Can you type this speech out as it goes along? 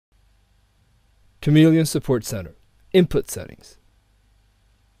Chameleon Support Center, Input Settings.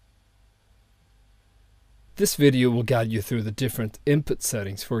 This video will guide you through the different input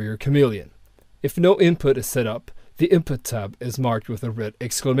settings for your Chameleon. If no input is set up, the Input tab is marked with a red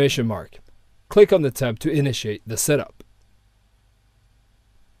exclamation mark. Click on the tab to initiate the setup.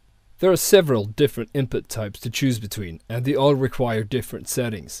 There are several different input types to choose between, and they all require different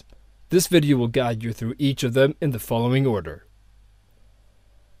settings. This video will guide you through each of them in the following order: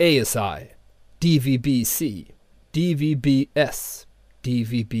 ASI, dvb-c, dvb-s,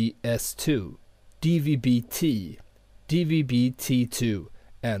 dvb-s2, dvb-t, dvb-t2,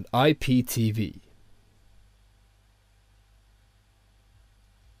 and iptv.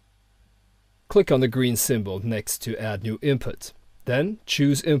 Click on the green symbol next to Add New Input. Then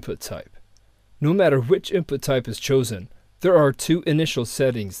choose Input Type. No matter which input type is chosen, there are two initial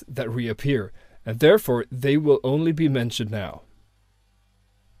settings that reappear, and therefore they will only be mentioned now.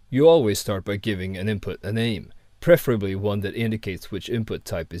 You always start by giving an input a name, preferably one that indicates which input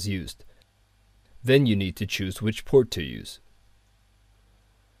type is used. Then you need to choose which port to use.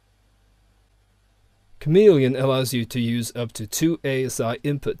 Chameleon allows you to use up to 2 ASI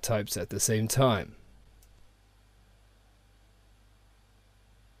input types at the same time.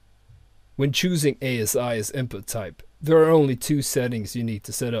 When choosing ASI as input type, there are only 2 settings you need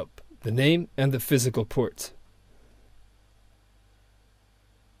to set up: the name and the physical port.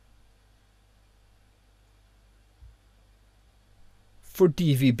 For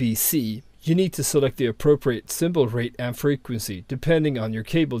dvb-c, you need to select the appropriate symbol rate and frequency depending on your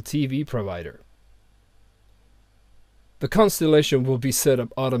cable TV provider. The constellation will be set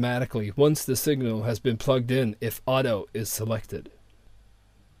up automatically once the signal has been plugged in if Auto is selected.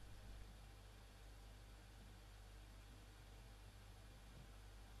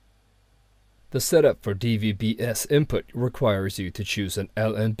 The setup for dvb-s input requires you to choose an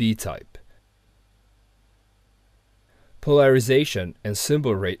LNB type. Polarization and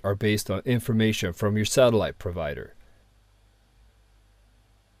symbol rate are based on information from your satellite provider.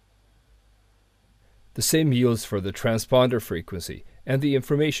 The same yields for the transponder frequency, and the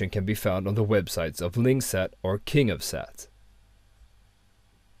information can be found on the websites of Lingsat or King of Sat.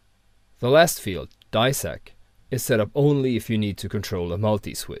 The last field, DISEC, is set up only if you need to control a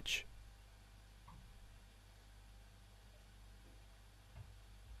multi-switch.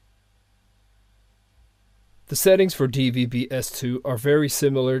 The settings for dvb-s2 are very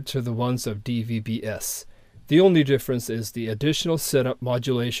similar to the ones of dvb-s. The only difference is the additional setup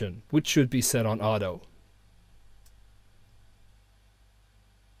modulation, which should be set on auto.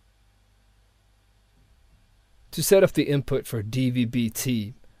 To set up the input for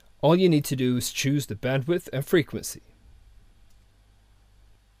dvb-t, all you need to do is choose the bandwidth and frequency.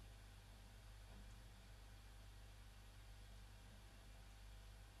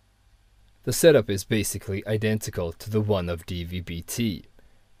 The setup is basically identical to the one of dvb-t.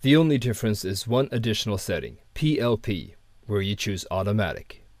 The only difference is one additional setting, PLP, where you choose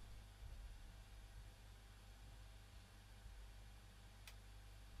automatic.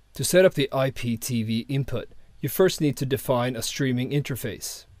 To set up the IPTV input, you first need to define a streaming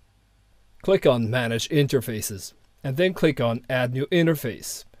interface. Click on Manage Interfaces, and then click on Add New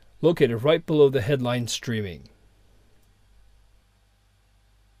Interface, located right below the headline Streaming.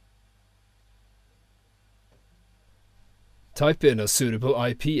 Type in a suitable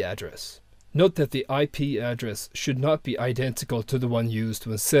IP address. Note that the IP address should not be identical to the one used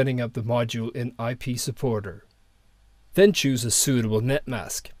when setting up the module in IP Supporter. Then choose a suitable net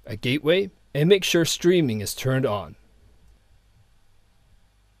mask, a gateway, and make sure streaming is turned on.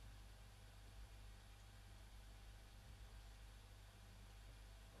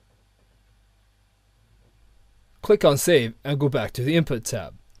 Click on Save and go back to the Input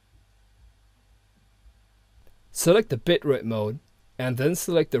tab. Select the bitrate mode, and then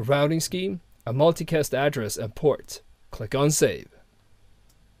select the routing scheme, a multicast address and port. Click on Save.